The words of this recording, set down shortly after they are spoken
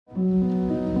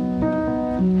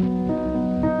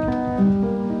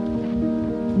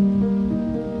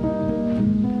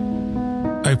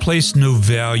I place no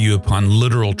value upon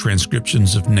literal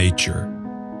transcriptions of nature.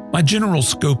 My general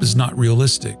scope is not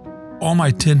realistic. All my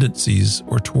tendencies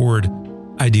are toward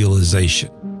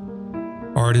idealization.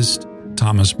 Artist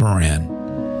Thomas Moran.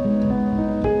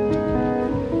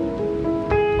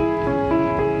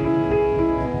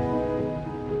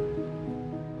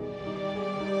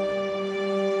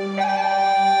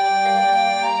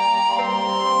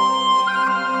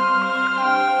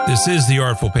 This is The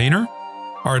Artful Painter,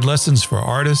 art lessons for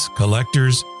artists,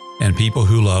 collectors, and people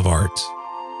who love art.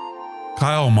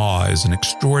 Kyle Ma is an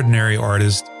extraordinary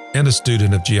artist and a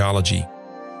student of geology.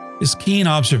 His keen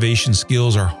observation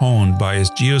skills are honed by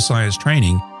his geoscience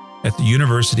training at the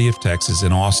University of Texas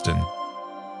in Austin.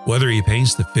 Whether he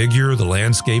paints the figure, the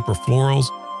landscape, or florals,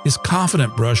 his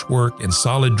confident brushwork and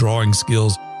solid drawing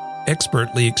skills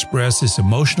expertly express his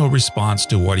emotional response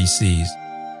to what he sees.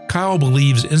 Kyle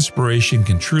believes inspiration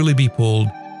can truly be pulled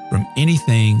from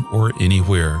anything or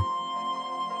anywhere.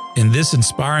 In this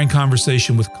inspiring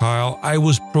conversation with Kyle, I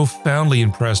was profoundly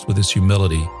impressed with his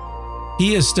humility.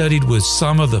 He has studied with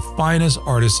some of the finest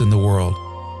artists in the world.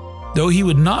 Though he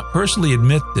would not personally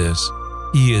admit this,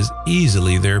 he is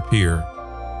easily their peer.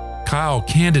 Kyle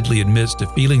candidly admits to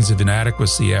feelings of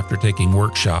inadequacy after taking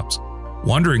workshops,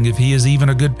 wondering if he is even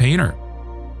a good painter.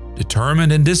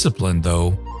 Determined and disciplined,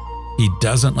 though, he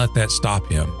doesn't let that stop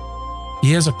him.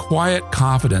 He has a quiet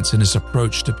confidence in his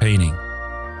approach to painting.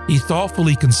 He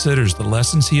thoughtfully considers the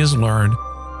lessons he has learned,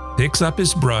 picks up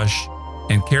his brush,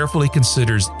 and carefully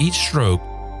considers each stroke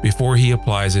before he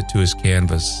applies it to his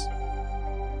canvas.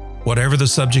 Whatever the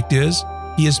subject is,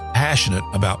 he is passionate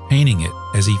about painting it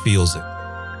as he feels it.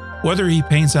 Whether he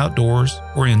paints outdoors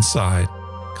or inside,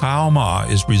 Kyle Ma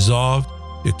is resolved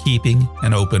to keeping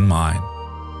an open mind.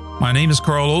 My name is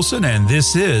Carl Olson, and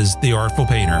this is The Artful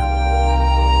Painter.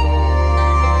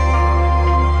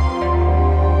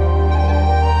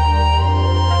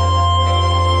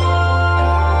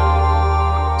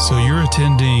 So you're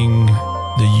attending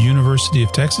the University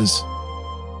of Texas?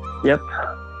 Yep.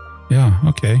 Yeah,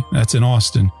 okay. That's in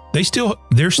Austin.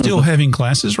 They're still having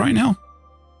classes right now?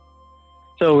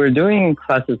 So we're doing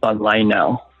classes online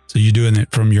now. So you're doing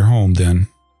it from your home then?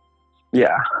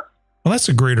 Yeah. Well, that's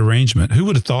a great arrangement. Who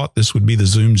would have thought this would be the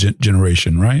Zoom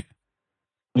generation, right?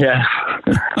 Yeah.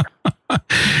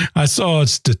 I saw a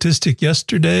statistic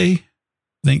yesterday.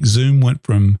 I think Zoom went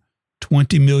from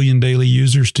 20 million daily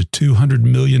users to 200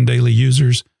 million daily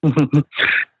users.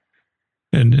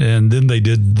 And then they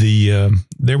did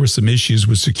there were some issues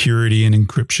with security and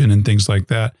encryption and things like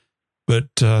that. But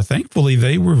thankfully,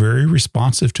 they were very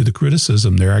responsive to the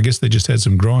criticism there. I guess they just had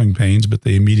some growing pains, but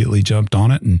they immediately jumped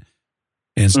on it and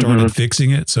started fixing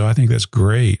it. So I think that's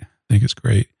great. I think it's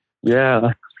great.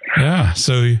 Yeah. Yeah.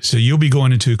 So you'll be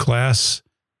going into class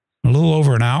a little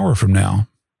over an hour from now.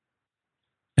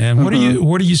 And what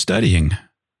are you studying?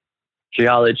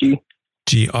 Geology.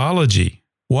 Geology.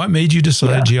 What made you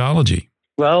decide geology?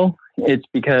 Well, it's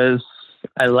because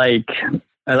I like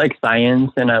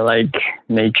science and I like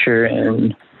nature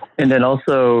and then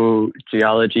also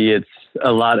geology. It's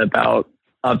a lot about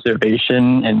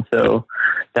observation, and so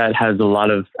that has a lot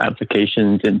of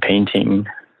applications in painting.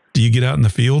 Do you get out in the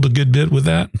field a good bit with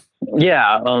that?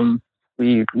 Yeah,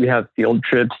 we have field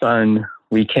trips on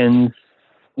weekends,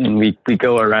 and we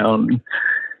go around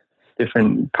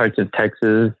different parts of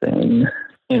Texas, and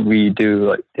we do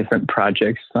like different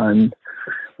projects on,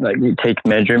 like, we take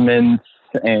measurements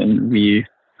and we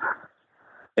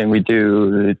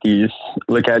do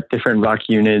look at different rock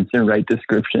units and write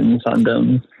descriptions on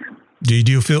them. Do you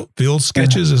do field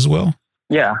sketches as well?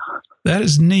 Yeah. That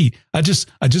is neat. I just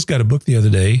got a book the other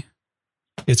day.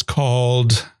 It's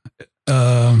called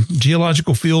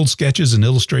Geological Field Sketches and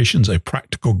Illustrations, A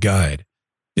Practical Guide.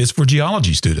 It's for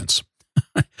geology students.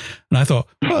 And I thought,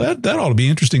 well, that ought to be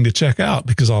interesting to check out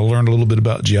because I'll learn a little bit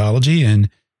about geology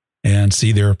and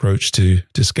see their approach to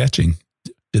sketching.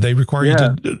 Do they require you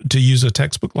to use a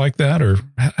textbook like that, or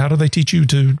how do they teach you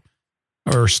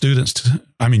or students to?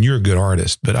 I mean, you're a good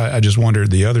artist, but I just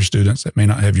wondered, the other students that may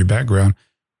not have your background,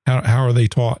 how are they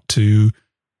taught to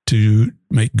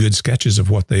make good sketches of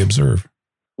what they observe?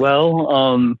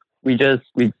 Well, we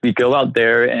go out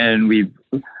there and we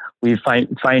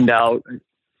find out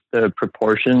the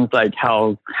proportions, like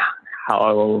how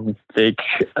thick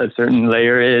a certain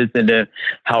layer is and then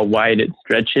how wide it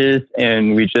stretches,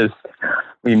 and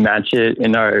we match it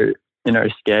in our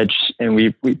sketch, and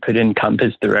we put in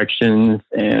compass directions,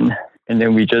 and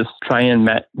then we just try and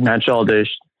match all the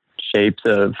shapes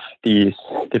of these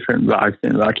different rocks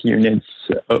and rock units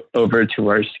over to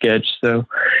our sketch. So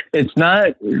it's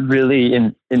not really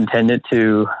intended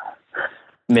to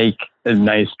make a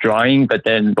nice drawing, but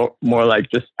then more like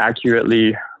just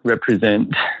accurately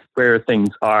represent where things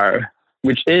are,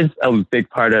 which is a big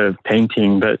part of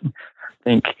painting, but I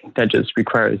think that just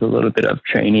requires a little bit of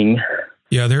training.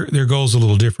 Yeah, their goal's a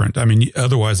little different. I mean,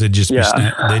 otherwise they'd just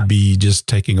they'd be just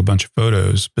taking a bunch of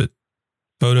photos, but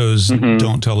photos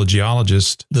don't tell a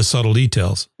geologist the subtle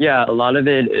details. Yeah, a lot of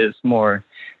it is more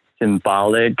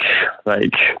symbolic,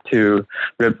 like to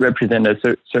represent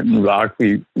a certain rock.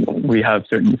 We have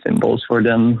certain symbols for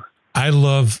them. I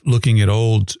love looking at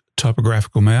old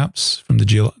topographical maps from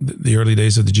the early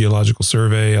days of the Geological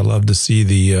Survey. I love to see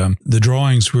the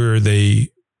drawings where they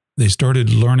started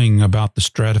learning about the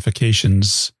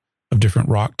stratifications of different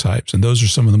rock types. And those are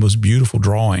some of the most beautiful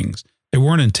drawings. They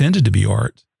weren't intended to be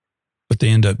art, but they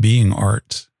end up being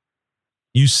art.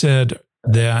 You said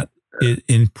that it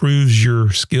improves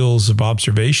your skills of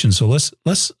observation. So let's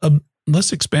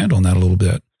expand on that a little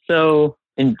bit. So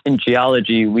in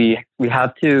geology, we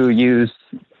have to use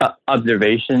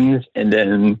observations and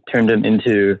then turn them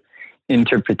into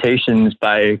interpretations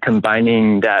by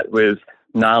combining that with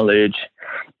knowledge.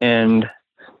 And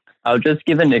I'll just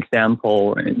give an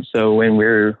example. So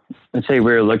when let's say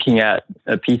we're looking at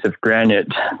a piece of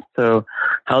granite. So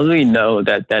how do we know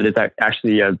that is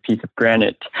actually a piece of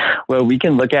granite? Well, we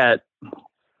can look at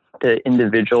the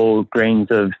individual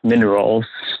grains of minerals,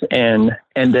 and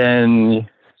then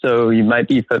so you might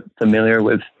be familiar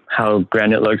with how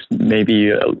granite looks. Maybe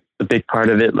a big part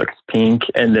of it looks pink,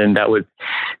 and then that would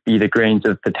be the grains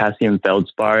of potassium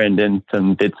feldspar, and then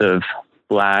some bits of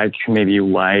black, maybe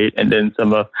white, and then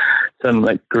some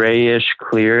like grayish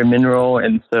clear mineral.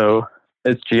 And so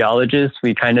as geologists,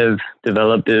 we kind of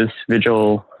develop this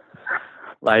visual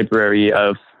library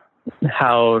of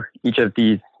how each of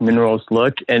these minerals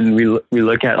look, and we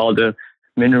look at all the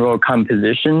mineral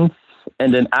compositions,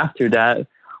 and then after that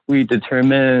we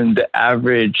determine the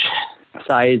average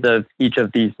size of each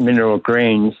of these mineral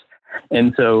grains.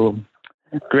 And so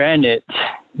granite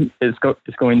is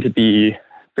going to be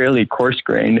fairly coarse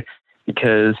grained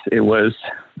because it was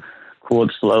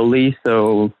cooled slowly,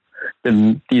 so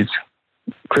these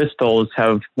crystals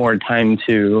have more time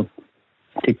to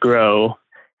grow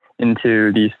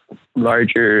into these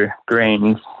larger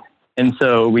grains. And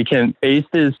so we can base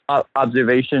this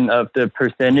observation of the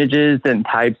percentages and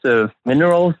types of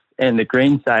minerals and the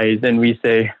grain size, and we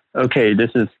say, okay,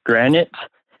 this is granite.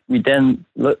 We then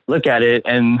look at it,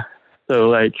 and so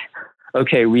like,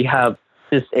 okay, we have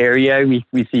this area,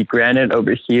 we see granite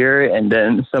over here, and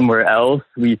then somewhere else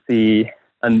we see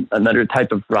another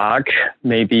type of rock.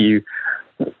 Maybe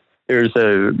there's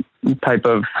a type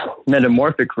of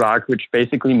metamorphic rock, which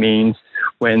basically means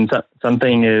when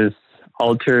something is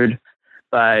altered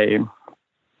by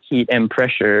heat and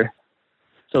pressure.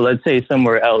 So let's say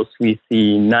somewhere else we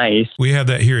see gneiss. We have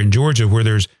that here in Georgia where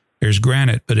there's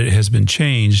granite, but it has been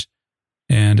changed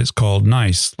and it's called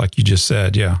gneiss, like you just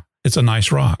said. Yeah. It's a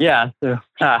nice rock. Yeah. So,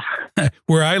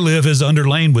 where I live is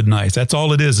underlain with gneiss. That's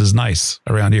all it is gneiss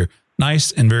around here.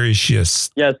 Gneiss and various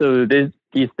schists. Yeah. So these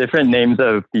different names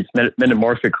of these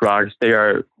metamorphic rocks,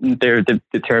 they're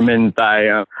determined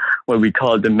by what we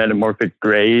call the metamorphic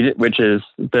grade, which is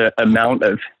the amount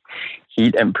of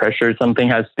heat and pressure something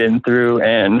has been through.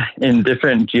 And in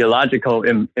different geological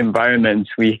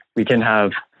environments, we can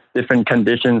have different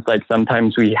conditions. Like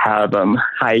sometimes we have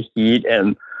high heat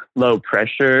and low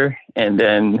pressure, and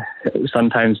then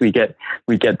sometimes we get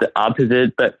the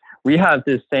opposite. But we have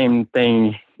this same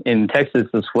thing in Texas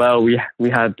as well. We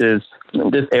have this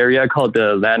area called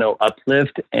the Llano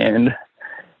Uplift, and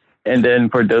then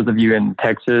for those of you in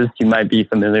Texas, you might be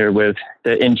familiar with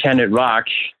the Enchanted Rock.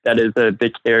 That is a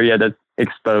big area that's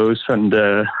exposed from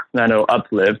the Llano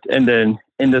Uplift, and then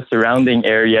in the surrounding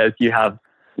areas you have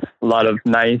a lot of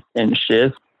gneiss and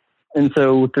schist. And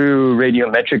so through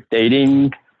radiometric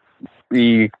dating,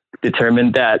 we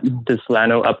determined that this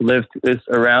Llano Uplift is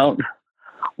around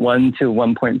 1 to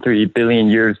 1.3 billion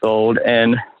years old.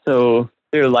 And so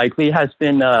there likely has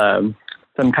been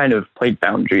some kind of plate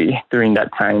boundary during that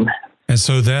time. And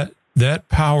so that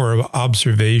power of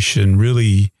observation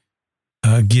really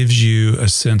gives you a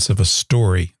sense of a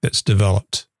story that's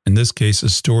developed. In this case, a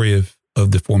story of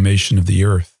the formation of the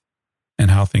earth and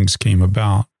how things came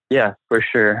about. Yeah, for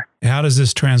sure. How does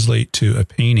this translate to a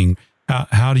painting?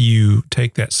 How do you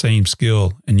take that same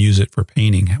skill and use it for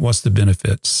painting? What's the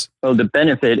benefits? Well, the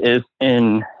benefit is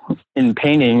in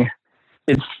painting,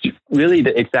 it's really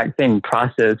the exact same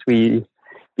process.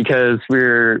 Because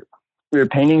we're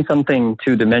painting something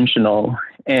two-dimensional,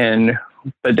 and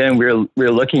but then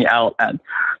we're looking out at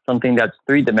something that's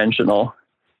three-dimensional.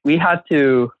 We have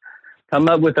to come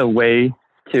up with a way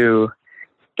to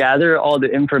gather all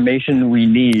the information we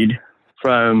need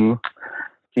from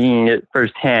seeing it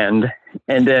firsthand,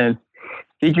 and then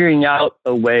figuring out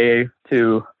a way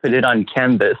to put it on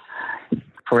canvas.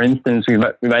 For instance, we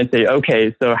might say,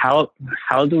 okay, so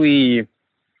how do we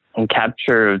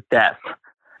capture death?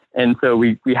 And so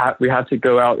we have to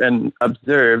go out and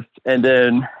observe, and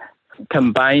then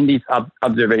combine these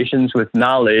observations with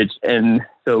knowledge. And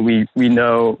so we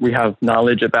know, we have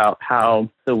knowledge about how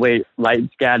the way light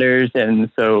scatters, and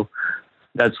so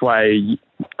that's why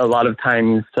a lot of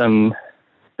times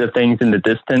the things in the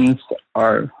distance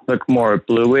look more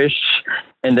bluish,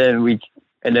 and then we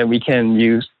can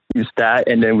use that,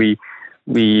 and then we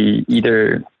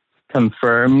either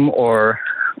confirm or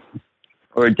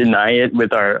deny it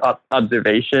with our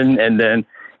observation, and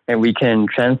we can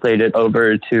translate it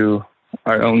over to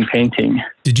our own painting.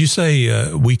 Did you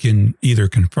say we can either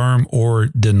confirm or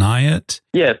deny it?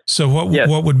 Yes. So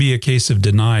what would be a case of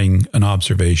denying an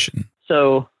observation?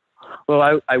 So,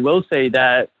 well, I will say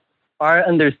that our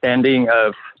understanding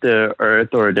of the Earth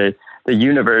or the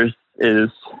universe is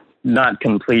not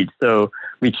complete. So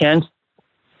we can't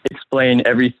explain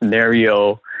every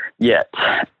scenario yet.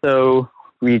 So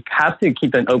we have to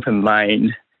keep an open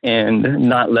mind and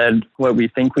not let what we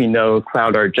think we know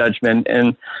cloud our judgment.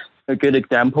 And a good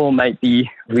example might be,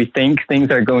 we think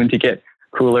things are going to get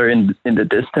cooler in the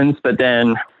distance, but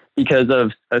then because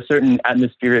of a certain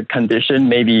atmospheric condition,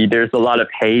 maybe there's a lot of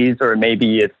haze, or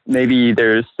maybe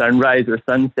there's sunrise or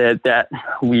sunset that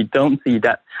we don't see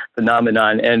that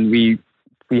phenomenon, and we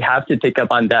have to pick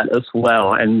up on that as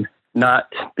well, and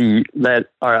not let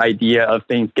our idea of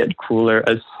things get cooler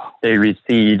as they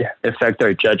recede affect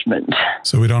our judgment.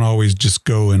 So we don't always just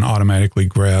go and automatically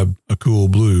grab a cool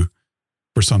blue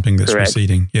for something that's Correct.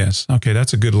 receding. Yes. Okay,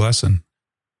 that's a good lesson.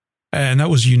 And that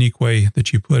was a unique way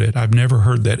that you put it. I've never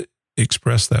heard that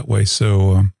expressed that way.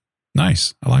 So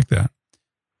nice. I like that.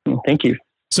 Thank you.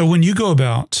 So when you go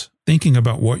about thinking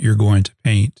about what you're going to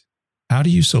paint, how do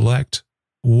you select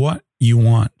what you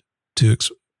want to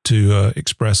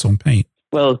express on paint?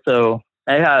 Well, so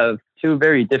I have two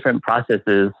very different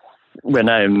processes when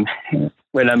I'm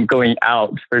going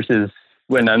out versus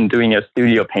when I'm doing a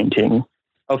studio painting.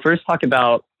 I'll first talk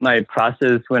about my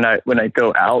process when I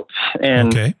go out,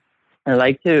 and okay. I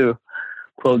like to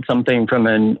quote something from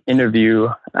an interview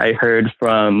I heard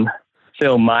from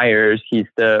Phil Myers. He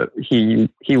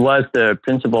was the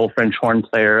principal French horn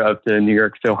player of the New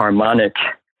York Philharmonic,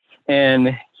 and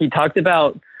he talked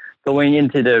about going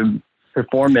into the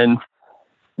performance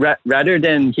rather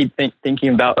than keep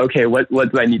thinking about, okay, what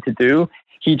do I need to do?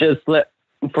 He just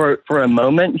for a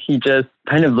moment, he just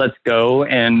kind of lets go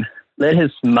and let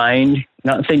his mind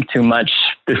not think too much,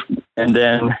 and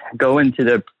then go into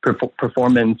the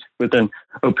performance with an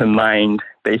open mind,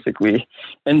 basically.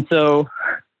 And so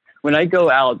when I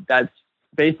go out, that's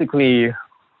basically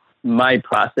my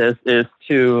process, is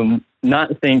to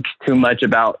not think too much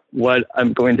about what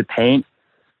I'm going to paint.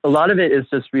 A lot of it is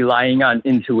just relying on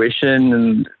intuition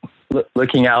and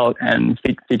looking out and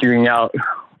figuring out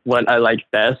what I like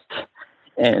best,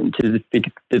 and to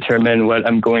determine what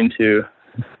I'm going to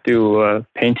do a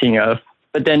painting of.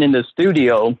 But then in the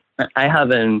studio, I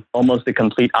have almost a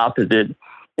complete opposite.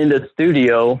 In the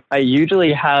studio, I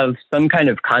usually have some kind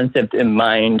of concept in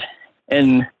mind,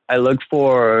 and I look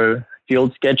for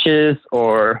field sketches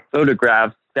or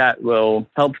photographs that will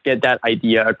help get that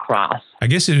idea across. I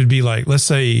guess it would be like, let's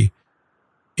say,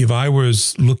 if I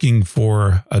was looking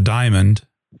for a diamond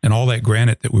and all that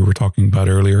granite that we were talking about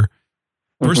earlier,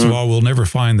 first of all, we'll never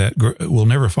find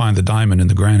the diamond in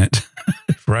the granite,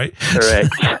 right?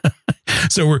 Correct.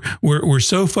 So we're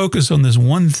so focused on this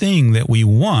one thing that we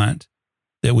want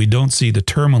that we don't see the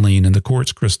tourmaline and the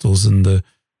quartz crystals and the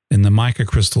mica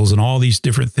crystals and all these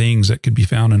different things that could be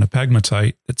found in a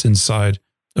pegmatite that's inside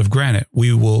of granite.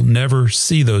 We will never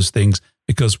see those things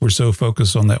because we're so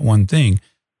focused on that one thing.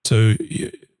 So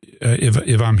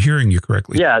if I'm hearing you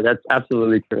correctly. Yeah, that's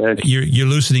absolutely correct. You're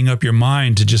loosening up your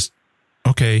mind to just,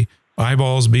 okay,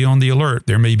 eyeballs, be on the alert.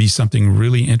 There may be something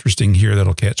really interesting here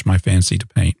that'll catch my fancy to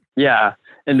paint. Yeah.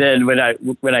 And then when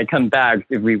I come back,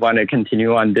 if we want to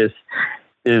continue on this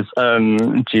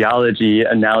geology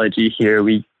analogy here,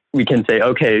 we can say,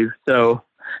 okay, so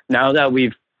now that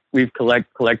we've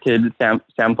collected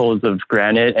samples of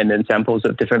granite and then samples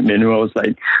of different minerals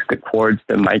like the quartz,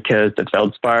 the micas, the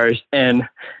feldspars, and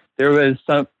there was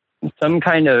some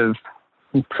kind of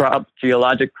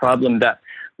geologic problem that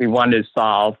we wanted to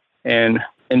solve, and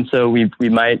so we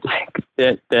might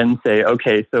then say,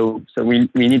 okay, so we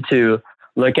need to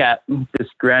look at this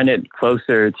granite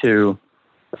closer to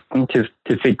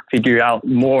figure out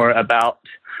more about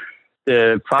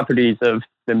the properties of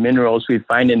the minerals we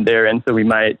find in there. And so we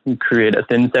might create a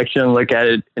thin section, look at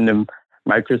it in the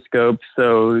microscope.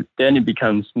 So then it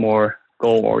becomes more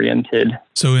goal-oriented.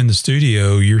 So in the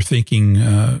studio, you're thinking,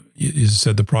 you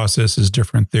said the process is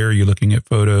different there. You're looking at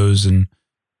photos and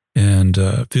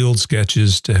field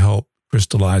sketches to help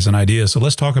crystallize an idea. So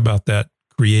let's talk about that,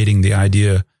 creating the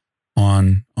idea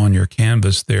on your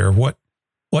canvas there. What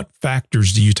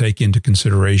factors do you take into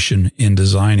consideration in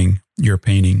designing your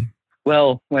painting?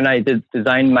 Well, when I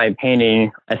designed my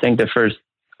painting, I think the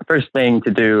first thing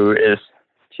to do is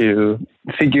to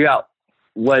figure out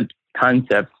what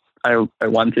concepts I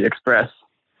want to express.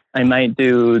 I might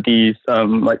do these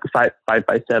like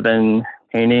 5x7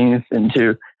 paintings and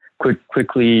to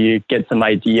quickly get some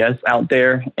ideas out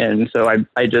there. And so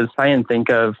I just try and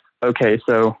think of, okay,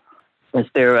 so is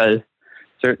there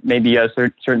maybe a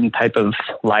certain type of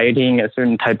lighting, a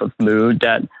certain type of mood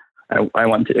that I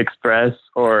want to express,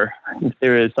 or if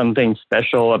there is something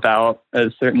special about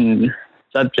a certain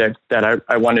subject that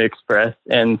I want to express.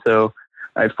 And so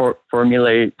I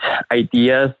formulate a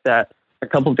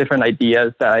couple different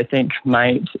ideas that I think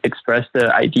might express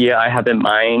the idea I have in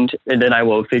mind. And then I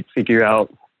will figure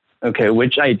out, okay,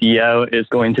 which idea is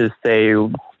going to say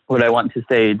what I want to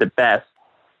say the best.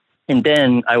 And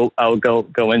then I'll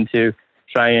go into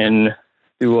try and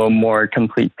do a more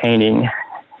complete painting.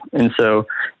 And so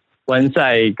once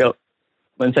I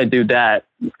do that,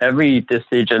 every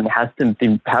decision has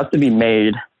to be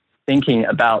made thinking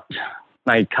about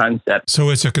my concept. So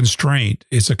it's a constraint.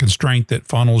 It's a constraint that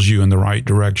funnels you in the right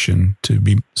direction to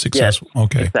be successful. Yes,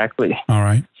 okay. Exactly. All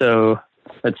right. So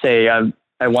let's say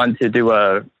I want to do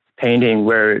a painting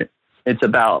where it's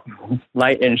about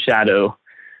light and shadow.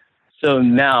 So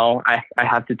now I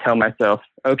have to tell myself,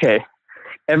 okay,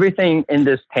 everything in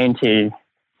this painting,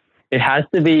 it has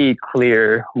to be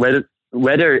clear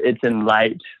whether it's in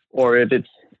light or if it's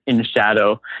in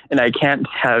shadow. And I can't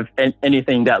have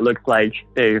anything that looks like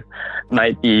they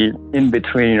might be in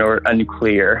between or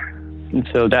unclear. And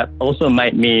so that also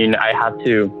might mean I have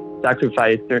to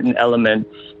sacrifice certain elements,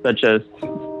 such as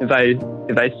if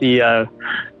I see a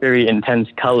very intense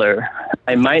color,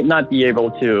 I might not be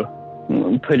able to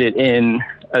put it in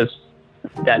as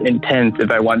that intense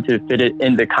if I want to fit it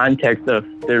in the context of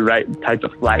the right type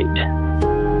of light.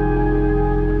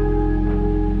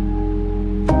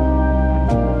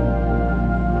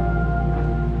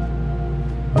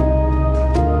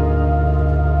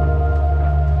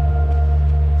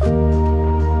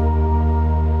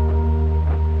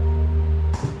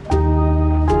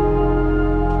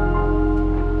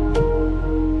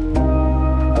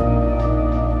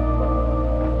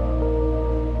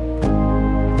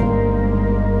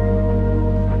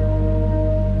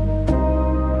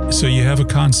 So you have a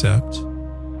concept,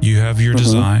 you have your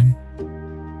design.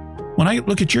 When I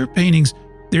look at your paintings,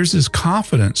 there's this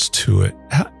confidence to it.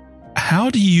 How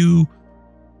do you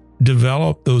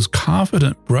develop those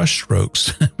confident brush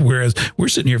strokes? Whereas we're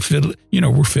sitting here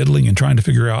we're fiddling and trying to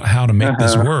figure out how to make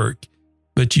this work,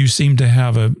 but you seem to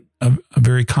have a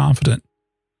very confident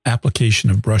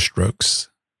application of brush strokes.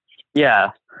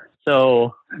 Yeah.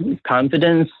 So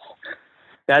confidence,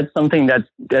 that's something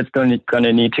that's going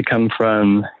to need to come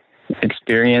from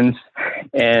experience,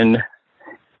 and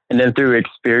then through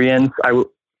experience, I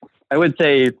would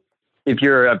say if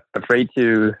you're afraid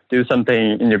to do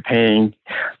something in your painting,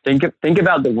 think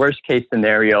about the worst case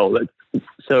scenario.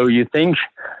 So you think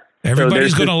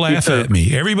everybody's going to laugh at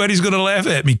me. Everybody's going to laugh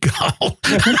at me, Kyle.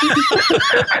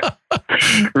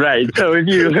 Right. So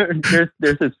if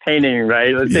there's this painting,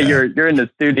 right? Let's say you're in the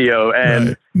studio and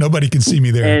right. Nobody can see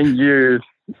me there, and you're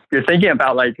thinking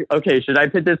about like, okay, should I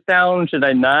put this down? Should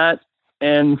I not?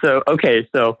 And so, okay,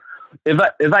 so if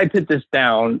I put this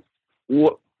down,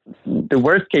 the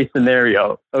worst case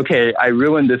scenario, okay, I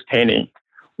ruined this painting.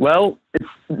 Well, it's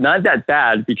not that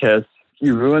bad because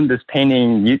you ruined this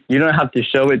painting. You don't have to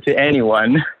show it to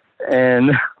anyone,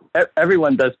 and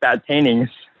everyone does bad paintings.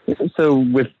 So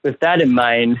with that in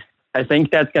mind, I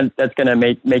think that's gonna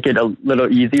make it a little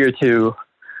easier to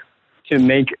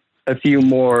make a few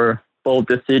more bold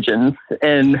decisions.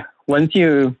 And once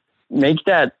you make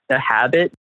that a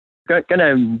habit, you're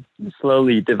gonna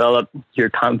slowly develop your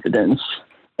confidence.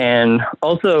 And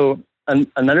also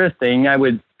another thing I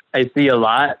see a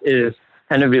lot is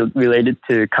kind of related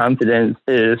to confidence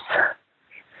is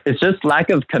it's just lack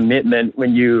of commitment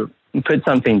when you put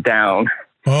something down.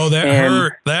 Oh, that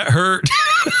hurt.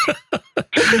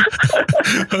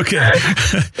 Okay.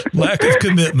 Lack of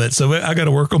commitment. So I got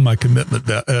to work on my commitment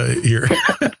here.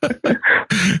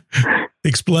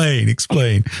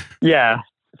 Explain. Yeah.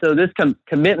 So this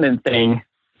commitment thing,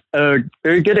 a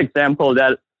very good example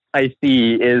that I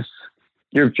see is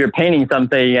you're painting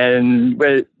something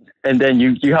and then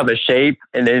you have a shape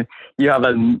and then you have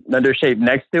another shape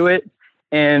next to it,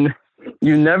 and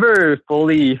you never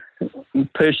fully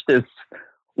push this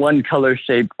one color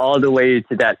shape all the way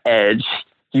to that edge.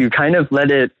 You kind of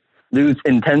let it lose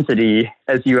intensity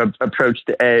as you approach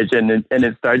the edge, and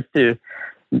it starts to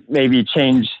maybe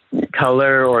change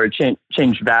color or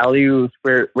change value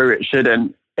where it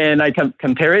shouldn't. And I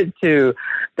compare it to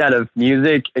that of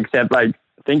music, except like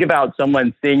think about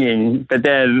someone singing, but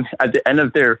then at the end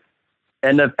of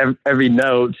every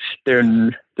note,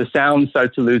 the sound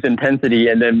starts to lose intensity,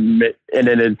 and then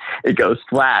it goes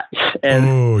flat. And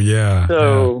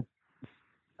so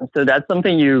that's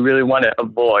something you really want to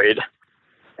avoid.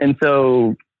 And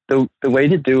so the way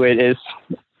to do it is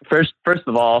first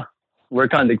of all,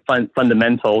 work on the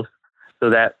fundamentals,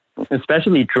 so that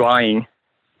especially drawing,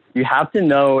 you have to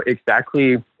know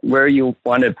exactly where you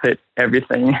want to put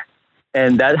everything.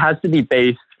 And that has to be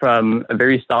based from a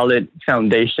very solid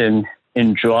foundation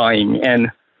in drawing.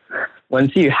 And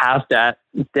once you have that,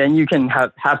 then you can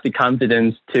have the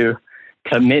confidence to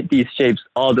commit these shapes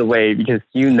all the way, because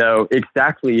you know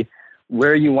exactly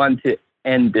where you want to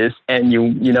end this, and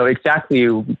you know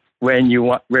exactly where you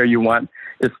want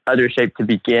this other shape to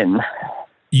begin.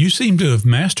 You seem to have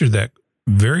mastered that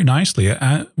very nicely.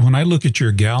 When I look at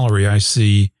your gallery, I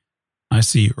see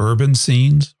urban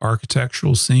scenes,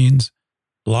 architectural scenes,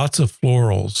 lots of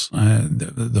florals.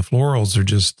 The florals are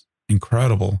just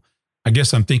incredible. I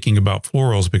guess I'm thinking about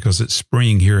florals because it's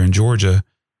spring here in Georgia,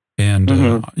 and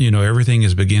everything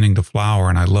is beginning to flower,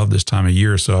 and I love this time of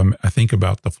year. So I think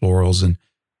about the florals,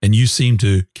 and you seem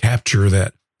to capture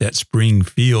that spring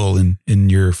feel in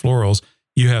your florals.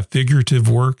 You have figurative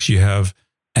works, you have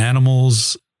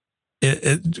animals,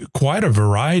 quite a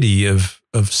variety of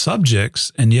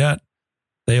subjects, and yet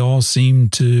they all seem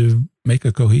to make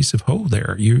a cohesive whole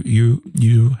there.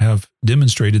 You have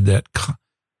demonstrated that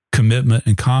commitment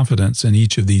and confidence in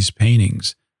each of these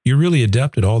paintings. You're really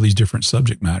adept at all these different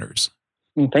subject matters.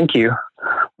 Thank you.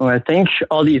 Well, I think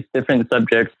all these different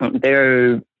subjects,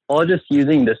 they're all just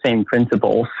using the same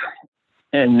principles,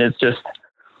 and it's just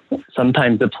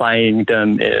sometimes applying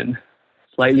them in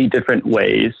slightly different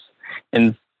ways.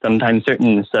 And sometimes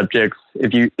certain subjects,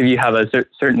 if you have a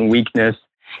certain weakness,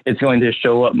 it's going to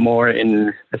show up more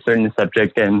in a certain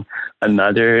subject than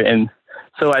another. And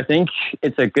so I think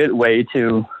it's a good way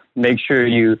to make sure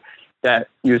that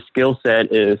your skill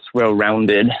set is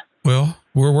well-rounded. Well,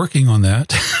 we're working on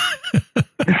that.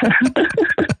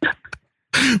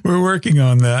 We're working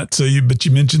on that. But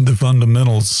you mentioned the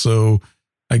fundamentals, so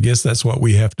I guess that's what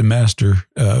we have to master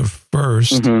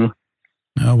first.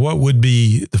 Mm-hmm. What would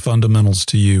be the fundamentals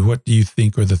to you? What do you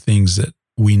think are the things that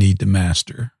we need to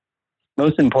master?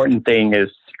 Most important thing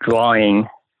is drawing.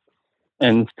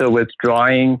 And so with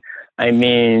drawing, I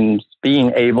mean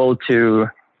being able to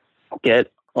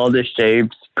get all the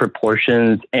shapes,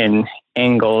 proportions, and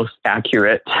angles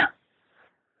accurate.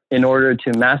 In order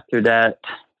to master that,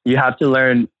 you have to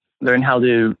learn how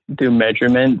to do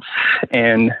measurements.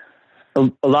 And a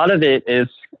lot of it is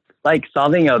like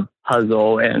solving a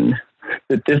puzzle, and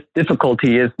the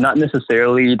difficulty is not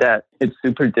necessarily that it's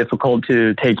super difficult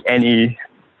to take any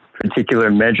particular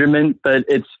measurement, but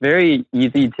it's very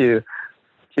easy to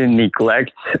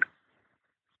neglect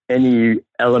any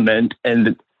element,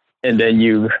 and then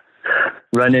you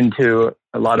run into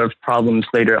a lot of problems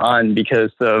later on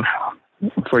because of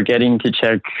forgetting to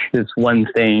check this one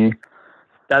thing.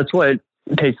 That's what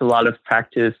takes a lot of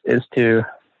practice, is to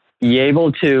be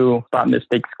able to spot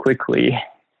mistakes quickly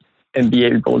and be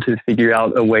able to figure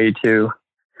out a way to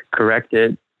correct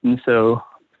it. And so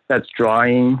that's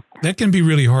drawing. That can be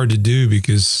really hard to do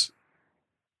because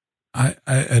I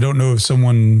don't know if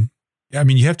someone, I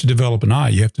mean, you have to develop an eye.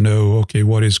 You have to know, okay,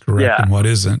 what is correct and what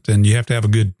isn't. And you have to have a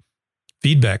good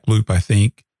feedback loop, I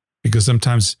think, because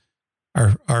sometimes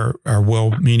our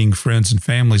well-meaning friends and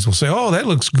families will say, oh, that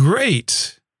looks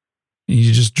great. And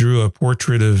you just drew a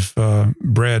portrait of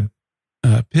Brad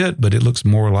Pitt, but it looks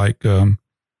more like, I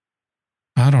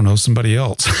don't know, somebody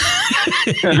else.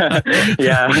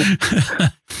 Yeah.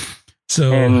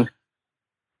 So and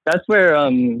that's where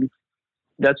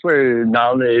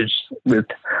knowledge with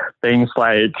things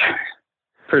like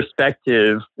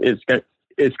perspective is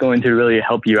going to really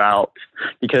help you out,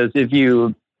 because if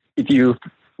you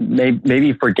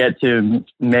maybe forget to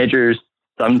measure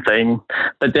something,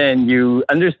 but then you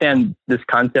understand this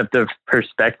concept of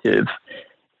perspective,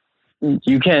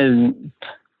 you can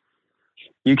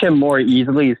more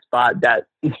easily spot that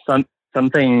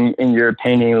something in your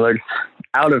painting looks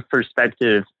out of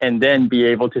perspective and then be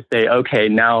able to say, okay,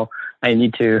 now I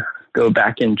need to go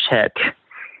back and check.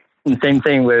 And same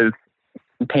thing with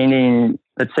painting.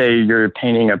 Let's say you're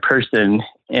painting a person,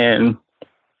 and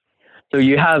so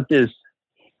you have this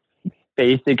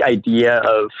basic idea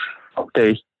of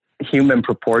the human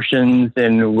proportions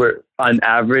and where, on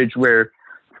average, where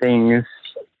things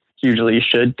usually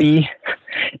should be.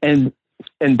 And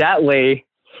that way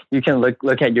you can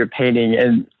look at your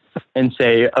painting and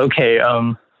say, okay,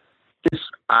 this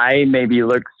eye maybe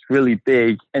looks really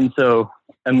big. And so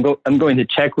I'm going to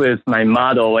check with my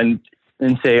model and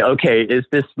say, okay, is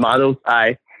this model's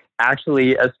eye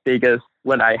actually as big as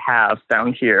what I have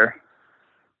down here?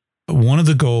 One of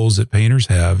the goals that painters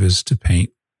have is to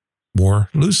paint more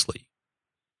loosely.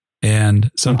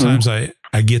 And sometimes I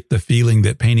get the feeling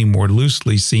that painting more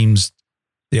loosely seems,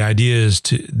 the idea is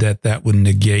that would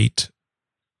negate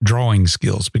drawing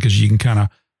skills, because you can kind of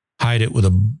hide it with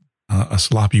a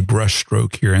sloppy brush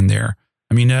stroke here and there.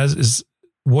 I mean,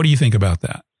 what do you think about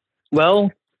that?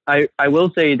 Well, I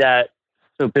will say that,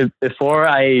 so before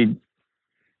I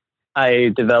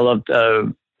developed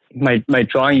my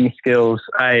drawing skills,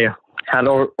 I had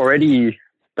already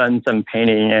done some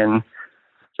painting, and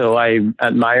so I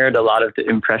admired a lot of the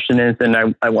Impressionists,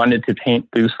 and I wanted to paint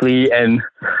loosely.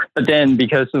 But then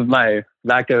because of my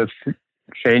lack of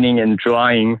training in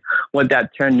drawing, what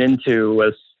that turned into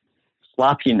was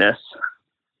sloppiness.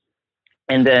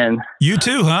 And then you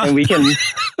too, huh? And we can,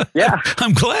 yeah.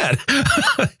 I'm glad.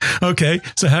 Okay,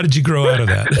 so how did you grow out of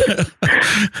that?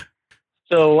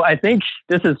 So I think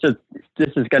this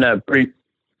is gonna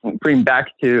bring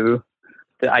back to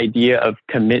the idea of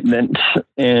commitment.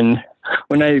 And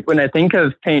when I think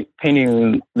of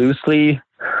painting loosely,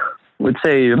 I would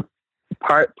say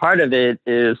part of it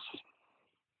is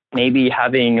maybe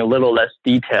having a little less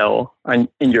detail in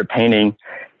your painting.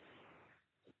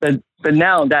 But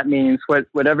now that means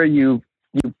whatever you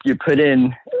put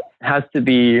in has to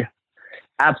be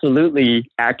absolutely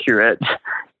accurate.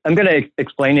 I'm going to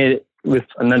explain it with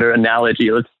another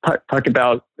analogy. Let's talk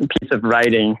about a piece of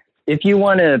writing. If you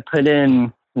want to put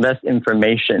in less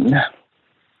information,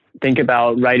 think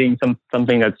about writing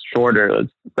something that's shorter,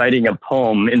 writing a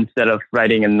poem instead of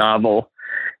writing a novel.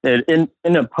 In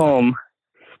a poem,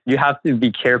 you have to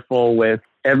be careful with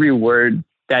every word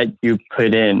that you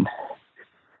put in.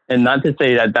 And not to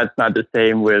say that that's not the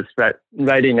same with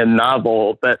writing a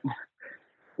novel, but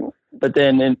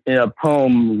then in a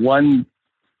poem, one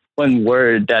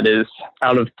word that is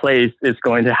out of place is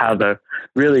going to have a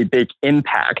really big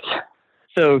impact.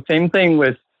 So same thing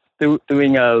with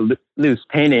doing a loose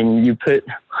painting. You put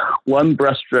one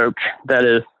brushstroke that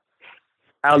is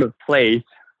out of place,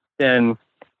 then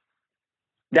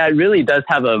that really does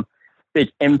have a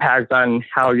big impact on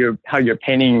how your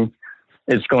painting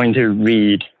is going to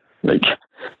read.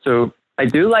 So I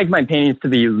do like my paintings to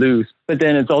be loose, but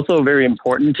then it's also very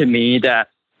important to me that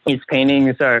these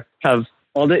paintings have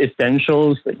all the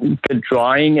essentials, good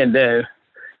drawing and then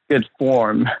good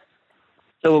form.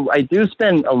 So I do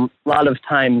spend a lot of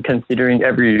time considering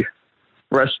every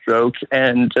brushstroke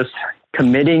and just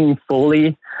committing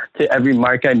fully to every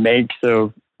mark I make.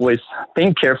 So always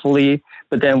think carefully,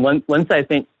 but then once I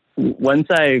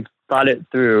thought it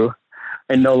through,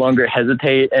 I no longer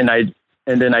hesitate, and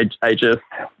then I just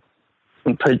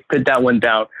put that one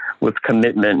down with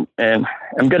commitment. And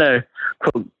I'm gonna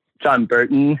quote John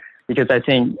Burton, because I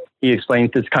think he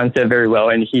explains this concept very well.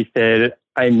 And he said,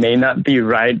 "I may not be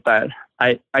right, but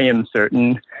I am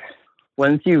certain."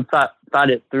 Once you thought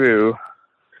it through,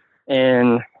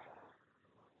 and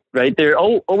right there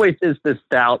always is this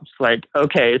doubt, like,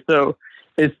 okay, so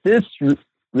is this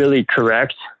really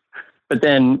correct? But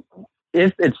then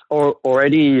if it's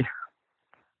already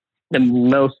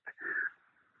the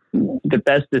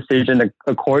best decision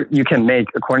you can make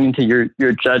according to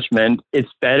your judgment,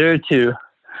 it's better to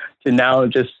now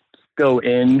just go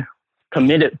in,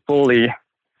 commit it fully.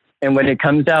 And when it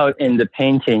comes out in the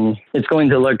painting, it's going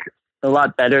to look a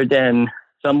lot better than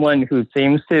someone who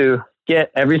seems to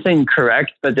get everything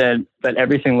correct, but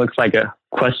everything looks like a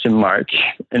question mark.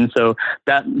 And so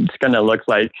that's going to look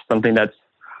like something that's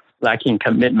lacking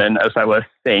commitment, as I was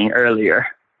saying earlier.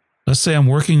 Let's say I'm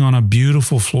working on a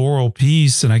beautiful floral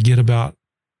piece and I get about,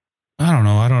 I don't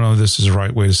know if this is the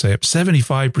right way to say it,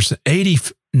 75%, 80,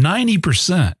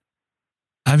 90%.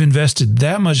 I've invested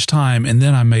that much time, and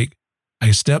then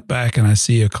I step back and I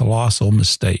see a colossal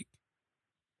mistake.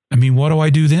 I mean, what do I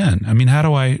do then? I mean,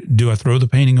 do I throw the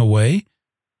painting away,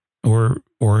 or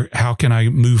how can I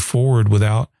move forward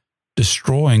without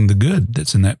destroying the good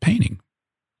that's in that painting?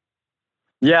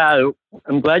 Yeah,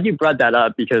 I'm glad you brought that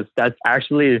up, because that's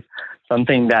actually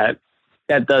something that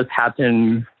that does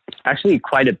happen actually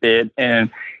quite a bit. And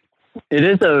it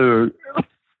is a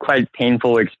quite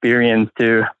painful experience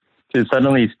to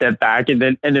suddenly step back and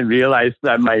then realize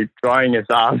that my drawing is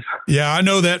off. Yeah, I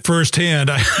know that firsthand.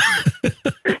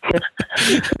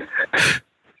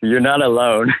 You're not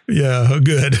alone. Yeah,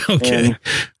 good. Okay. And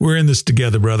we're in this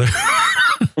together, brother.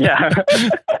 Yeah.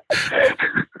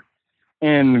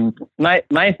 And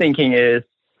my thinking is,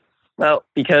 well,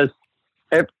 because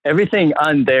everything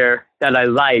on there that I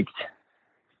liked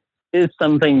is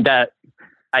something that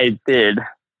I did.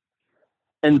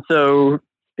 And so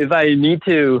if I need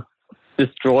to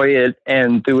destroy it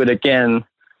and do it again,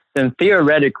 then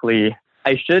theoretically,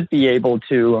 I should be able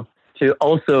to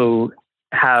also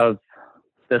have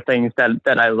the things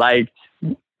that I liked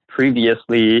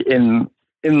previously in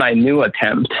my new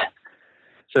attempt.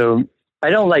 So I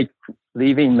don't like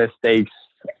leaving mistakes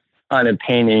on a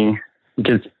painting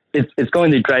because it's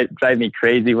going to drive me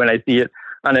crazy when I see it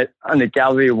on a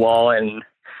gallery wall, and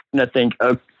I think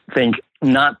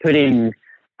not putting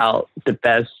out the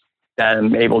best that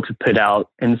I'm able to put out.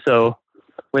 And so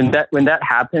when that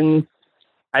happens,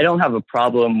 I don't have a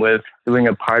problem with doing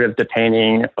a part of the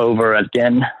painting over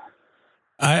again.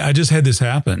 I just had this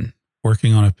happen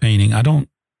working on a painting. I don't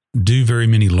do very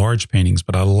many large paintings,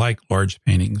 but I like large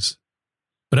paintings.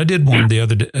 But I did one the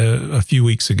other day, a few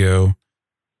weeks ago,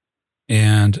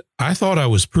 and I thought I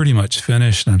was pretty much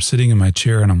finished. And I'm sitting in my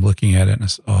chair and I'm looking at it, and I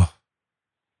said, "Oh,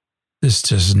 this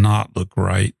does not look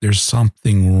right. There's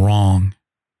something wrong."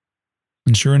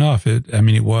 And sure enough, it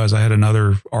was. I had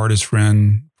another artist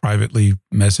friend privately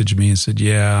message me and said,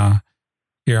 "Yeah,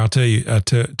 here, I'll tell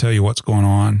you what's going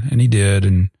on." And he did,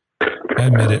 and I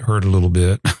admit it hurt a little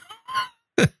bit.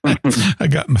 I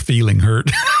got my feeling hurt.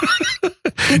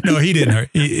 No, he didn't hurt.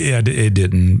 It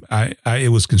didn't.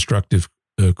 It was constructive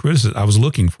criticism. I was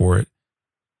looking for it,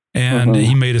 and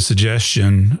he made a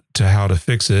suggestion to how to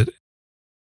fix it.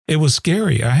 It was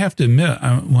scary. I have to admit,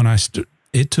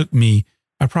 it took me.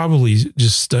 I probably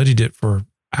just studied it for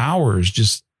hours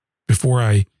just before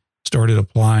I started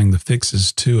applying the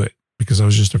fixes to it, because I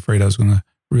was just afraid I was going to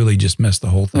really just mess the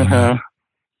whole thing up.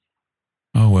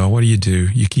 Oh, well, what do?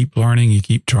 You keep learning, you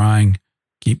keep trying,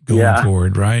 keep going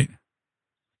forward, right?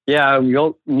 Yeah,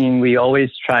 we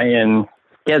always try and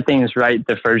get things right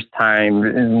the first time,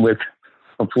 and with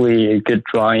hopefully good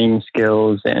drawing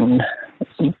skills and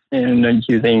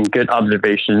using good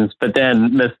observations. But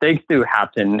then mistakes do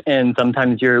happen, and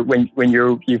sometimes you've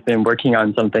been working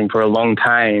on something for a long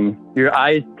time, your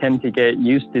eyes tend to get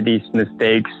used to these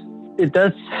mistakes. It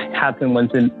does happen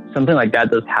something like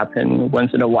that does happen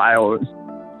once in a while.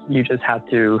 You just have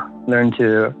to learn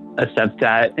to accept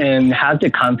that and have the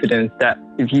confidence that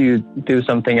if you do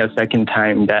something a second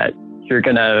time, that you're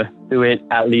gonna do it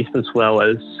at least as well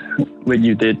as what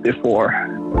you did before.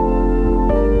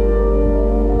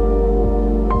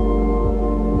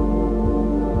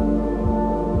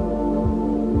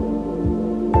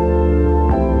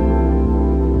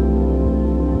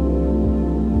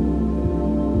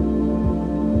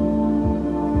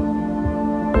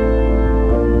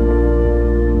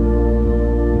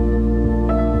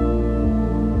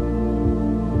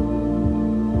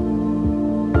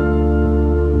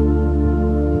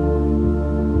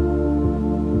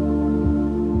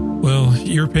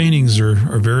 Your paintings are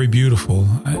very beautiful.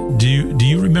 Do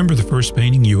you remember the first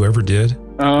painting you ever did?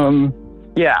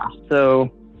 Yeah,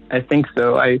 so I think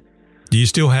so. Do you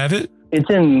still have it? It's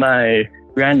in my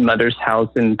grandmother's house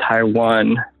in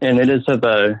Taiwan, and it is of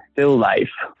a still life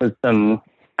with some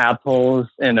apples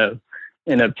in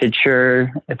a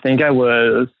picture. I think I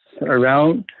was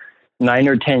around 9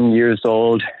 or 10 years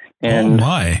old. And, oh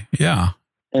my, yeah.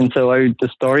 And so the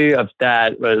story of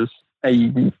that was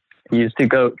I used to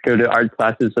go to art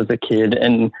classes as a kid,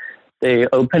 and they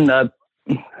opened up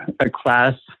a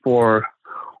class for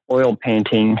oil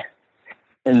painting.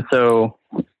 And so,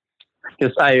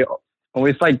 because I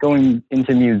always like going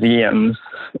into museums,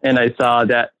 and I saw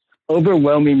that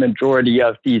overwhelming majority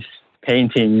of these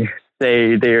paintings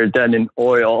say they're done in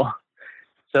oil.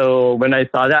 So when I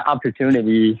saw that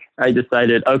opportunity, I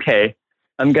decided, okay,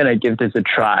 I'm going to give this a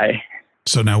try.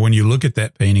 So now when you look at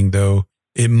that painting, though,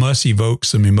 it must evoke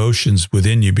some emotions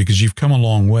within you, because you've come a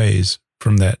long ways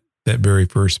from that very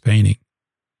first painting.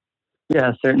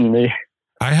 Yeah, certainly.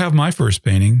 I have my first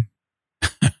painting.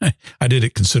 I did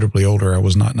it considerably older. I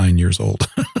was not 9 years old.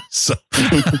 So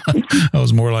I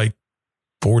was more like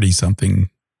 40 something,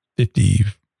 50.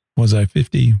 Was I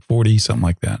 50, 40, something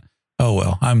like that? Oh,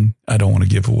 well, I don't want to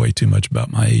give away too much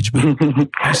about my age, but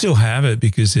I still have it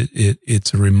because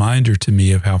it's a reminder to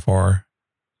me of how far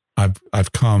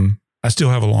I've come. I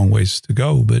still have a long ways to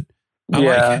go, but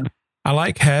I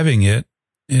like having it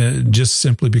just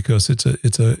simply because it's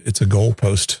a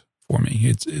goalpost for me.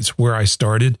 It's where I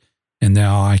started, and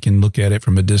now I can look at it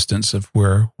from a distance of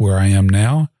where I am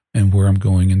now and where I'm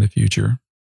going in the future.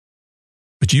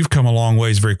 But you've come a long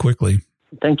ways very quickly.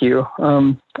 Thank you.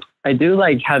 I do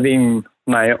like having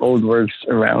my old works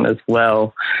around as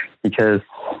well, because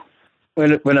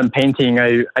when I'm painting,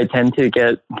 I tend to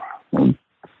get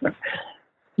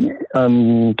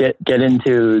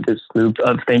into this loop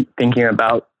of thinking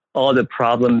about all the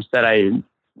problems that I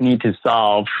need to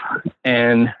solve,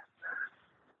 and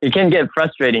it can get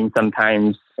frustrating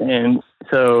sometimes. And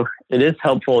so it is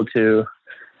helpful to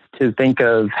think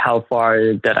of how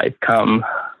far that I've come.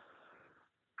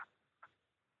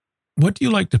 What do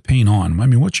you like to paint on? I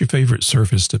mean, what's your favorite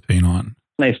surface to paint on?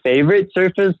 My favorite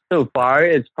surface so far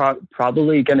is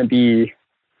probably going to be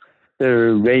the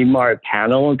Raymar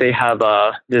panel. They have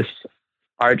this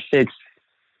Artfix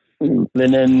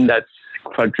linen that's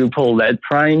quadruple lead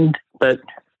primed, but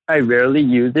I rarely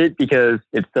use it because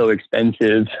it's so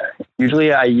expensive.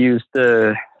 Usually I use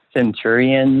the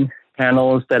Centurion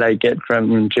panels that I get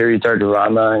from Jerry's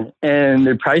Artorama, and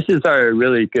their prices are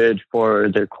really good for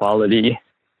their quality.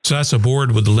 So that's a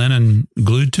board with linen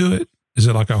glued to it? Is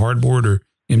it like a hardboard or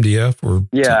MDF or?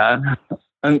 Yeah,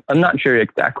 I'm not sure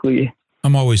exactly.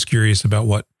 I'm always curious about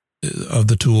what of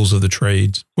the tools of the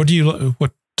trades.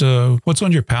 What's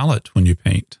on your palette when you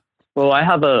paint? Well, I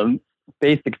have a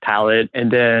basic palette,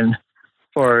 and then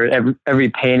for every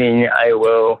painting,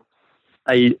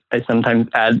 I sometimes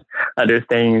add other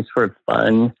things for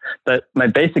fun. But my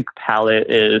basic palette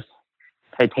is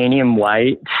titanium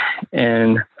white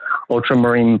and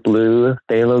ultramarine blue,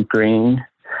 phthalo green,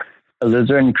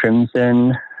 alizarin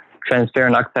crimson,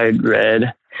 transparent oxide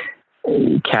red,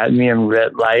 cadmium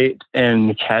red light,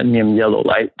 and cadmium yellow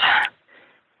light.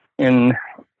 And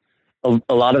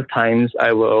a lot of times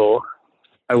I will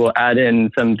add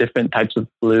in some different types of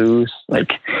blues,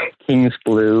 like King's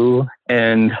blue,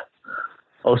 and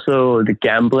also the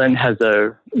Gamblin has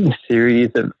a series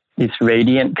of these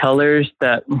radiant colors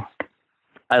that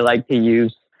I like to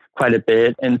use quite a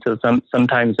bit, and so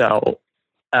sometimes I'll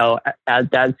add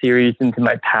that series into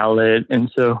my palette,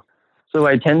 and so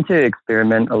I tend to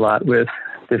experiment a lot with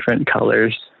different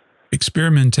colors.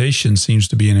 Experimentation seems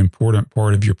to be an important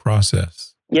part of your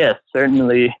process. Yes,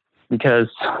 certainly, because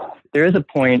there is a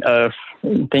point of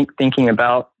thinking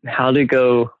about how to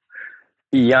go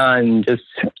beyond just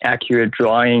accurate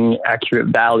drawing, accurate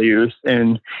values,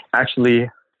 and actually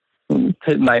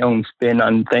put my own spin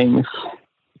on things.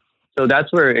 So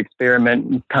that's where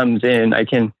experiment comes in. I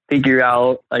can figure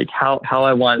out like how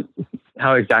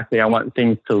exactly I want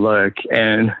things to look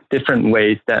and different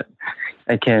ways that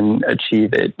I can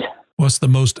achieve it. What's the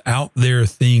most out there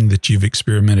thing that you've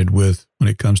experimented with when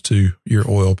it comes to your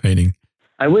oil painting?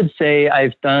 I would say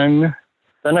I've done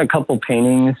a couple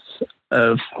paintings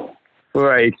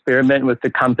where I experiment with the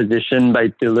composition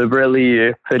by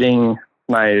deliberately putting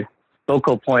my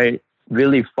focal point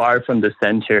really far from the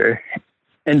center,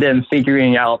 and then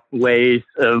figuring out ways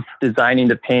of designing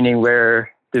the painting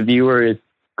where the viewer is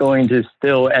going to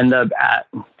still end up at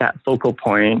that focal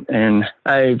point. And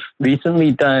I've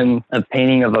recently done a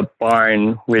painting of a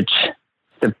barn, which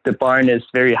the barn is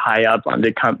very high up on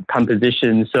the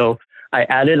composition. So I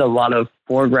added a lot of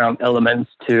foreground elements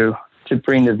to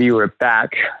bring the viewer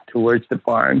back towards the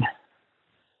barn.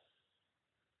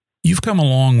 You've come a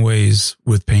long ways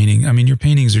with painting. I mean, your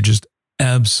paintings are just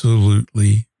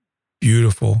absolutely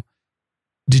beautiful.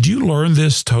 Did you learn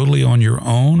this totally on your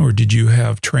own, or did you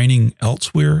have training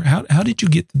elsewhere? How did you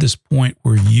get to this point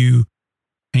where you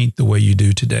paint the way you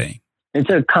do today? It's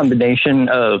a combination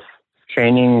of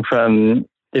training from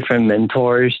different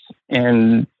mentors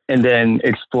and then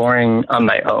exploring on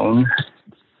my own.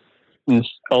 And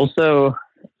also,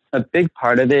 a big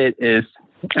part of it is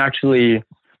actually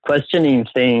questioning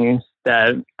things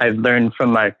that I've learned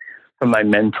from my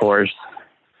mentors.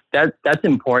 That's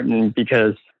important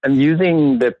because I'm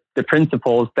using the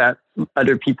principles that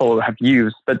other people have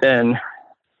used, but then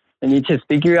I need to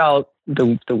figure out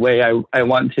the way I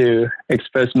want to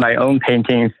express my own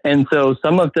paintings. And so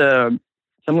some of the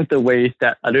ways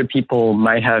that other people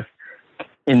might have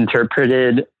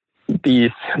interpreted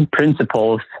these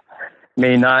principles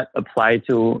may not apply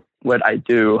to what I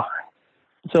do.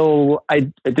 So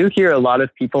I do hear a lot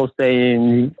of people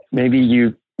saying maybe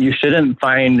you shouldn't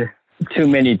find too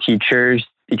many teachers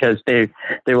because they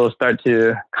will start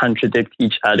to contradict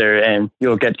each other and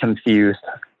you'll get confused.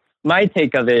 My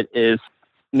take of it is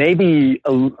maybe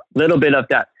a little bit of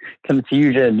that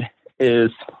confusion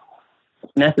is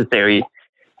necessary,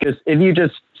 because if you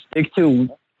just stick to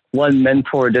one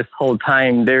mentor this whole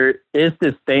time, there is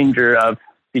this danger of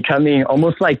becoming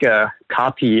almost like a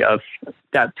copy of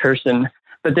that person.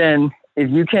 But then if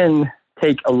you can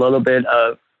take a little bit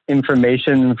of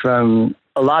information from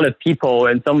a lot of people,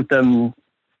 and some of them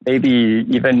maybe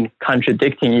even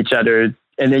contradicting each other,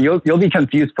 and then you'll be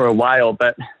confused for a while,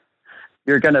 but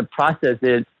you're going to process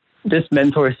it. This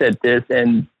mentor said this,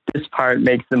 and this part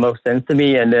makes the most sense to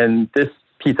me, and then this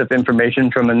piece of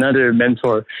information from another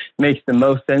mentor makes the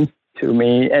most sense to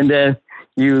me. And then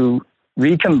you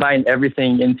recombine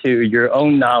everything into your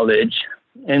own knowledge.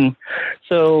 And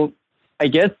so I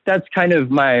guess that's kind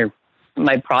of my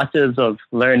process of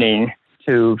learning,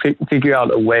 to figure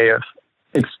out a way of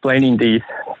explaining these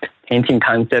painting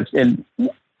concepts in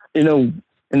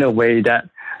a way that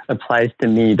applies to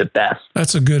me the best.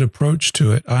 That's a good approach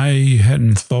to it. I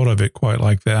hadn't thought of it quite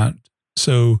like that.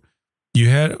 So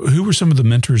who were some of the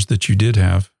mentors that you did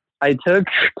have? I took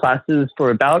classes for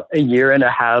about a year and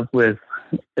a half with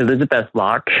Elizabeth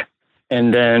Locke.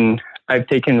 And then I've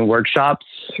taken workshops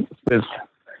with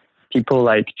people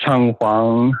like Chang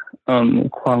Huang,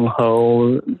 Kwang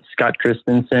Ho, Scott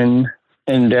Christensen.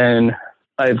 And then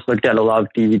I've looked at a lot of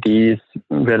DVDs,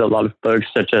 read a lot of books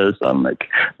such as like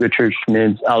Richard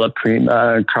Schmidt's Alla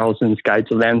Prima, Carlson's Guide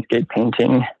to Landscape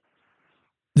Painting.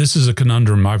 This is a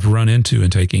conundrum I've run into in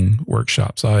taking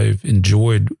workshops. I've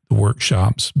enjoyed the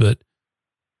workshops, but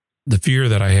the fear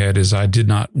that I had is I did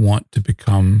not want to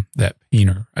become that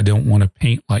painter. I don't want to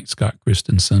paint like Scott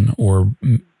Christensen or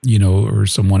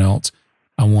someone else.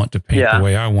 I want to paint the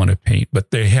way I want to paint,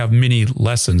 but they have many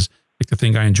lessons. Like the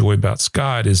thing I enjoy about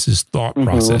Scott is his thought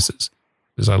processes,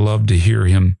 because I love to hear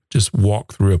him just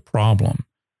walk through a problem.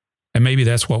 And maybe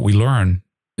that's what we learn,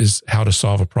 is how to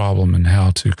solve a problem and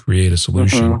how to create a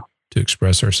solution to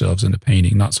express ourselves in the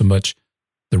painting, not so much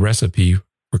the recipe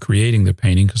for creating the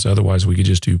painting, because otherwise we could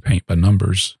just do paint by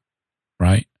numbers,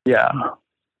 right? Yeah.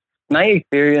 My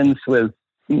experience with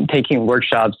taking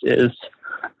workshops is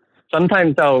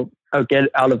sometimes I'll get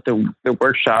out of the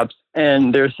workshops,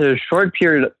 and there's a short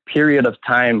period of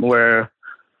time where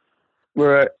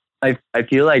I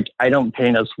feel like I don't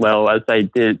paint as well as I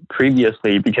did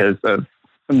previously, because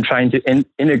I'm trying to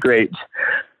integrate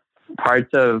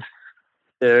parts of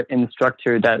the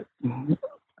instructor that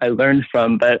I learned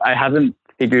from, but I haven't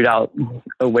figured out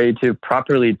a way to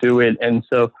properly do it. And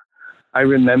so I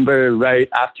remember right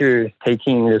after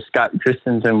taking the Scott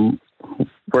Christensen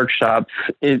workshop,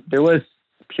 there was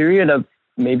a period of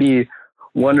maybe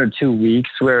 1 or 2 weeks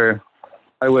where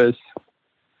I was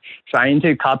trying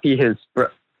to copy his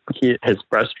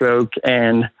brushstroke,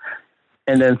 and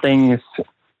then things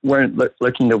weren't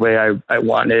looking the way I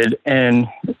wanted.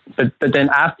 But then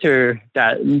after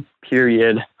that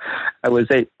period, I was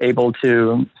able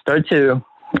to start to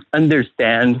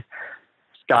understand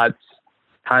Scott's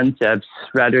concepts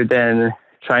rather than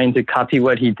trying to copy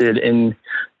what he did in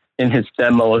his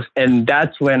demos. And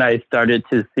that's when I started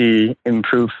to see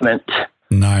improvement.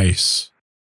 Nice.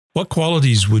 What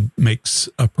qualities would make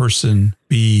a person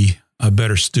be a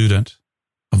better student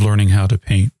of learning how to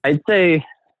paint? I'd say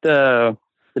the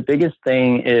biggest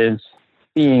thing is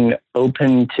being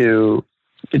open-minded.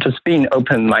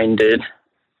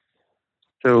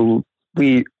 So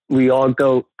we all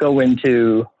go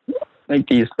into like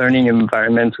these learning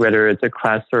environments, whether it's a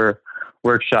class or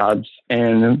workshops,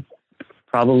 and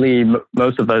probably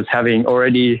most of us having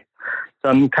already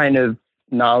some kind of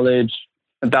knowledge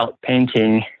about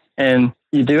painting. And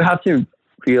you do have to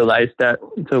realize that.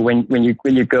 So when you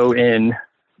go in,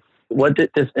 what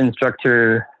did this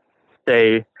instructor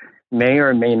say may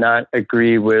or may not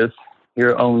agree with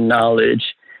your own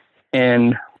knowledge.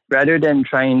 And rather than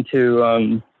trying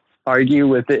to argue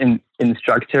with the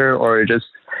instructor or just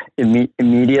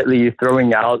immediately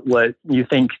throwing out what you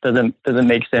think doesn't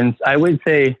make sense, I would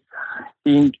say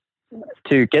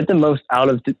to get the most out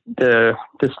of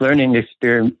this learning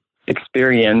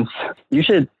experience, you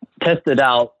should test it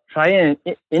out. Try and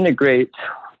integrate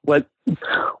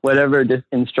whatever this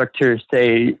instructor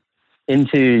say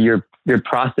into your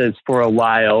process for a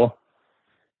while.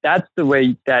 That's the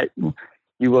way that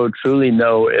you will truly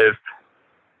know if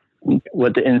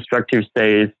what the instructor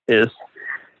says is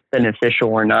beneficial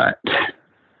or not.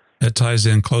 That ties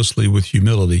in closely with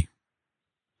humility.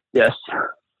 Yes.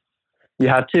 You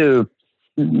have to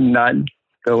not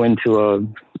go into a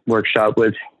workshop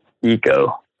with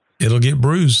ego. It'll get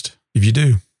bruised if you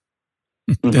do.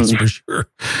 That's for sure.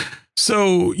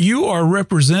 So you are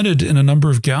represented in a number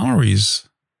of galleries.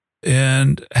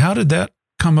 And how did that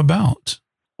come about?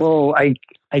 Well, I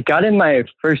got in my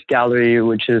first gallery,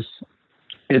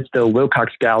 it's the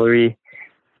Wilcox Gallery.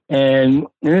 And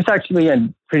there's actually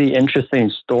a pretty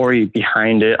interesting story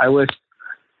behind it. I was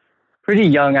pretty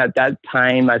young at that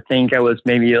time. I think I was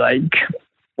maybe like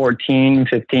 14,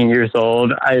 15 years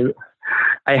old. I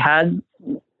had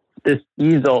this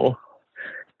easel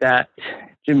that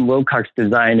Jim Wilcox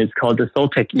designed. It's called the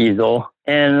Soltec easel.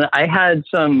 And I had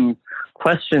some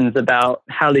questions about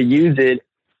how to use it.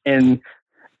 And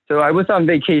so I was on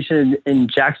vacation in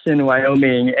Jackson,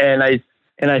 Wyoming, and I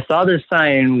saw this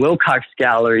sign, Wilcox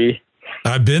Gallery.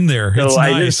 I've been there. It's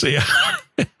nice.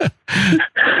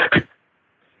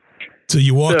 So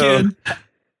you walk in?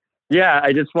 Yeah,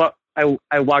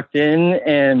 I walked in,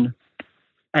 and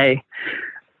I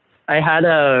had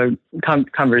a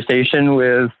conversation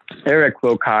with Eric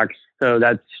Wilcox. So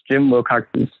that's Jim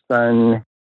Wilcox's son.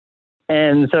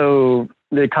 And so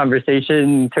the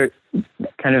conversation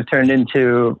kind of turned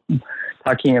into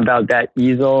talking about that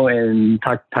easel and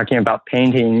talking about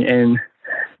painting. And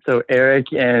so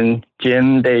Eric and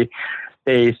Jim, they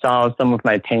saw some of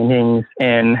my paintings,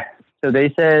 and so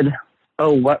they said,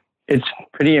 "Oh, it's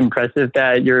pretty impressive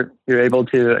that you're able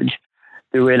to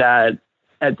do it at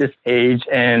this age."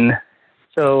 And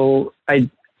so I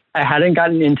hadn't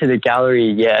gotten into the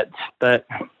gallery yet, but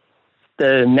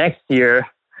the next year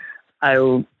I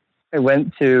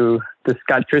went to the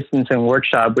Scott Christensen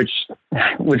workshop,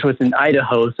 which was in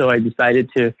Idaho. So I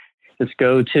decided to just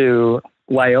go to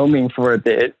Wyoming for a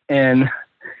bit, and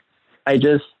I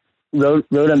just wrote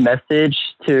a message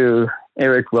to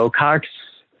Eric Wilcox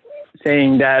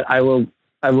saying that I will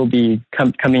be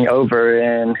coming over,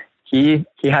 and he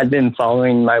had been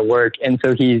following my work, and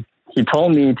so he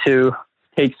told me to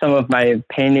take some of my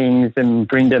paintings and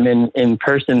bring them in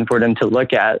person for them to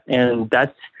look at, and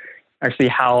that's actually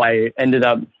how I ended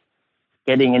up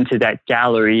getting into that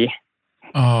gallery.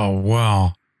 Oh,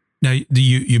 wow. Now,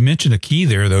 you mentioned a key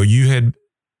there, though. You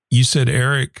said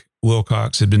Eric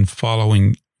Wilcox had been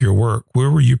following your work.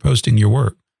 Where were you posting your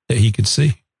work that he could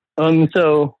see?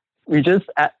 So we just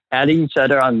added each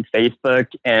other on Facebook,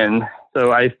 and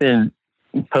so I've been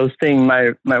posting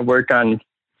my work on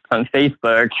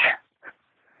Facebook.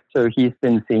 So he's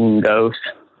been seeing those.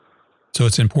 So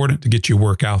it's important to get your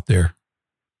work out there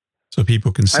so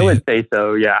people can see it. I would say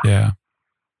so, yeah. Yeah.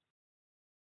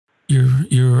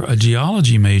 You're a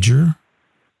geology major,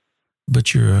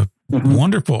 but you're a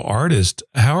wonderful artist.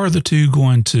 How are the two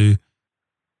going to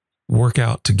work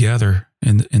out together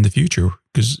in the future?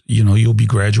 Because, you'll be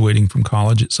graduating from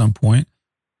college at some point.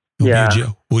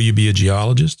 Will you be a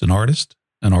geologist, an artist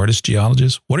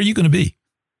geologist? What are you going to be?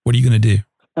 What are you going to do?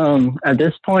 At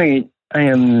this point, I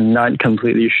am not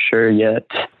completely sure yet.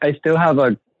 I still have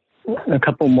a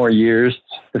couple more years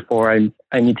before I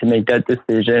need to make that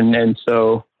decision. And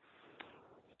so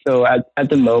at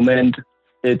the moment,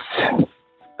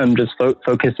 I'm just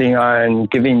focusing on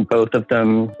giving both of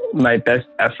them my best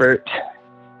effort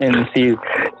and see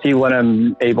what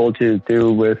I'm able to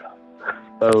do with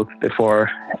both before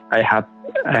I have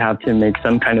to make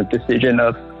some kind of decision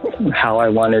of how I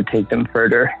want to take them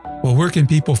further. Well, where can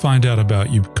people find out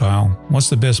about you, Kyle? What's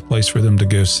the best place for them to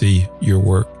go see your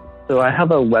work? So I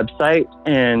have a website,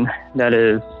 and that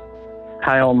is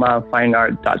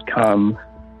kylemafineart.com,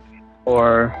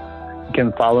 or you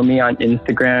can follow me on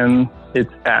Instagram.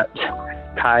 It's at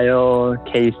Kyle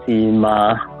KC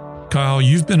Ma. Kyle,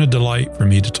 you've been a delight for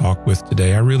me to talk with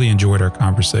today. I really enjoyed our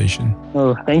conversation.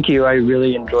 Oh, thank you. I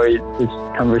really enjoyed this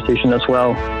conversation as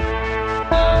well.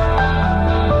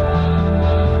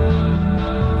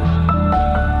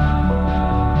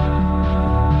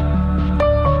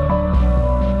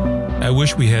 I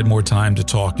wish we had more time to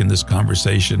talk in this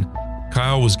conversation.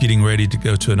 Kyle was getting ready to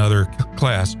go to another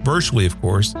class, virtually, of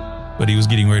course, but he was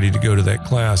getting ready to go to that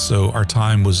class, so our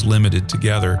time was limited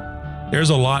together. There's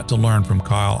a lot to learn from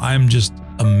Kyle. I'm just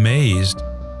amazed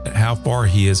at how far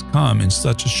he has come in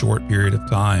such a short period of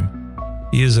time.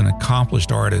 He is an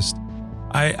accomplished artist.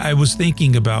 I was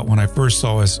thinking about when I first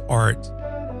saw his art,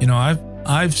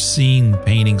 I've seen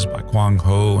paintings by Kwang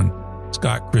Ho and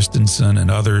Scott Christensen and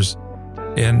others,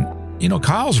 and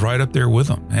Kyle's right up there with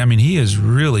them. I mean, he is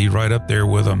really right up there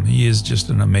with them. He is just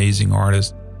an amazing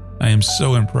artist. I am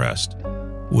so impressed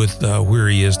with where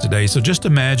he is today. So just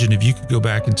imagine if you could go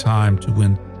back in time to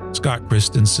when Scott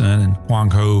Christensen and Kwang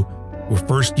Ho were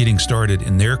first getting started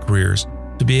in their careers,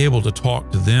 to be able to talk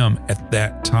to them at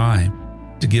that time,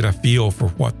 to get a feel for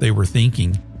what they were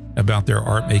thinking about their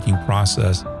art making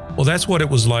process. Well, that's what it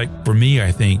was like for me,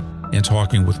 I think, in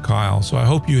talking with Kyle. So I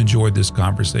hope you enjoyed this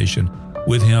conversation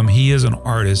with him. He is an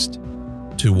artist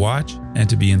to watch and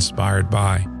to be inspired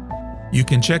by. You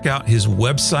can check out his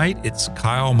website. It's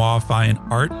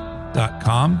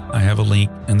kylemafineart.com. I have a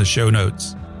link in the show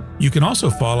notes. You can also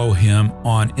follow him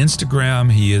on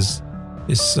Instagram. His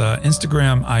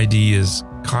Instagram ID is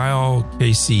Kyle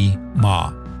Casey Ma,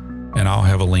 and I'll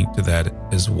have a link to that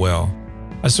as well.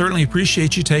 I certainly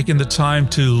appreciate you taking the time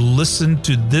to listen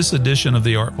to this edition of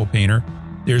The Artful Painter.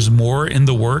 There's more in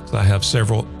the works. I have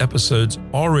several episodes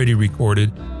already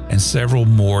recorded and several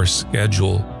more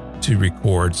scheduled to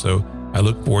record. So I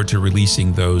look forward to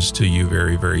releasing those to you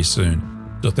very, very soon.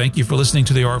 So thank you for listening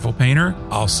to The Artful Painter.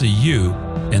 I'll see you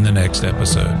in the next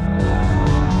episode.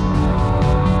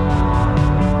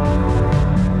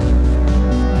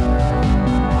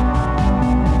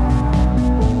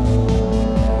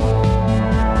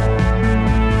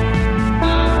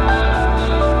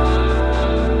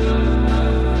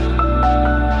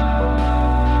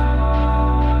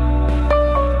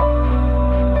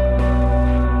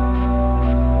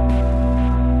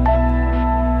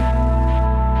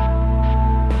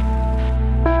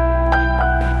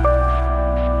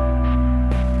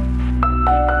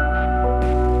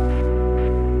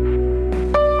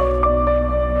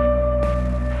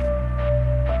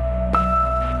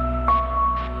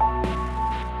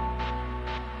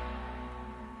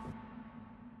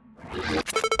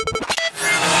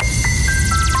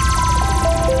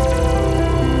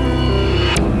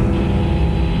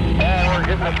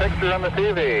 Picture on the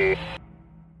TV.